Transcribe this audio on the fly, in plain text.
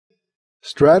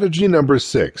Strategy number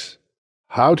 6.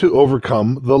 How to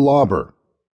overcome the lobber.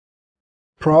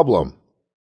 Problem.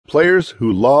 Players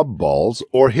who lob balls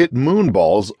or hit moon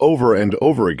balls over and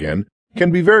over again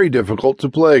can be very difficult to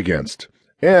play against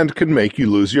and can make you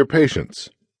lose your patience.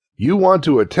 You want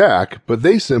to attack, but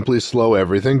they simply slow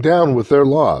everything down with their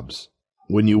lobs.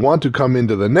 When you want to come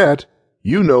into the net,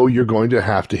 you know you're going to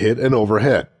have to hit an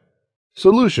overhead.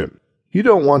 Solution. You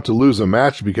don't want to lose a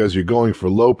match because you're going for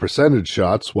low percentage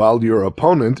shots while your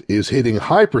opponent is hitting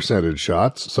high percentage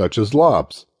shots such as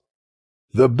lobs.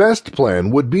 The best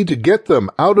plan would be to get them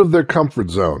out of their comfort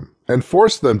zone and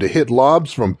force them to hit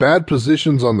lobs from bad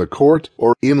positions on the court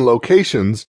or in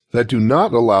locations that do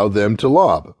not allow them to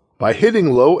lob. By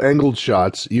hitting low-angled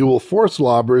shots, you will force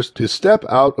lobbers to step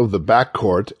out of the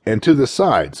backcourt and to the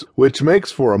sides, which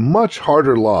makes for a much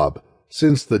harder lob,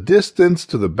 since the distance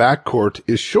to the backcourt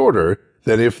is shorter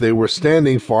than if they were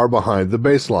standing far behind the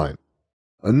baseline.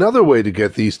 Another way to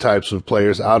get these types of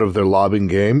players out of their lobbing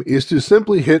game is to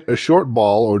simply hit a short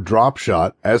ball or drop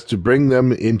shot as to bring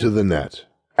them into the net.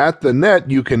 At the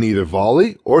net, you can either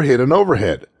volley or hit an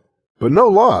overhead, but no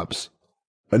lobs.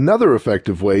 Another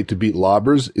effective way to beat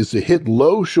lobbers is to hit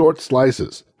low, short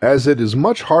slices, as it is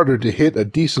much harder to hit a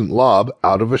decent lob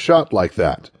out of a shot like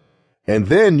that. And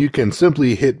then you can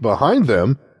simply hit behind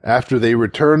them after they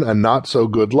return a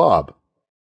not-so-good lob.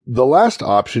 The last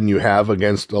option you have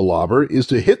against a lobber is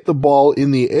to hit the ball in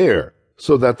the air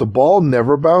so that the ball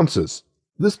never bounces.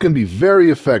 This can be very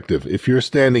effective if you're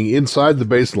standing inside the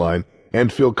baseline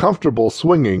and feel comfortable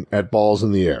swinging at balls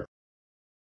in the air.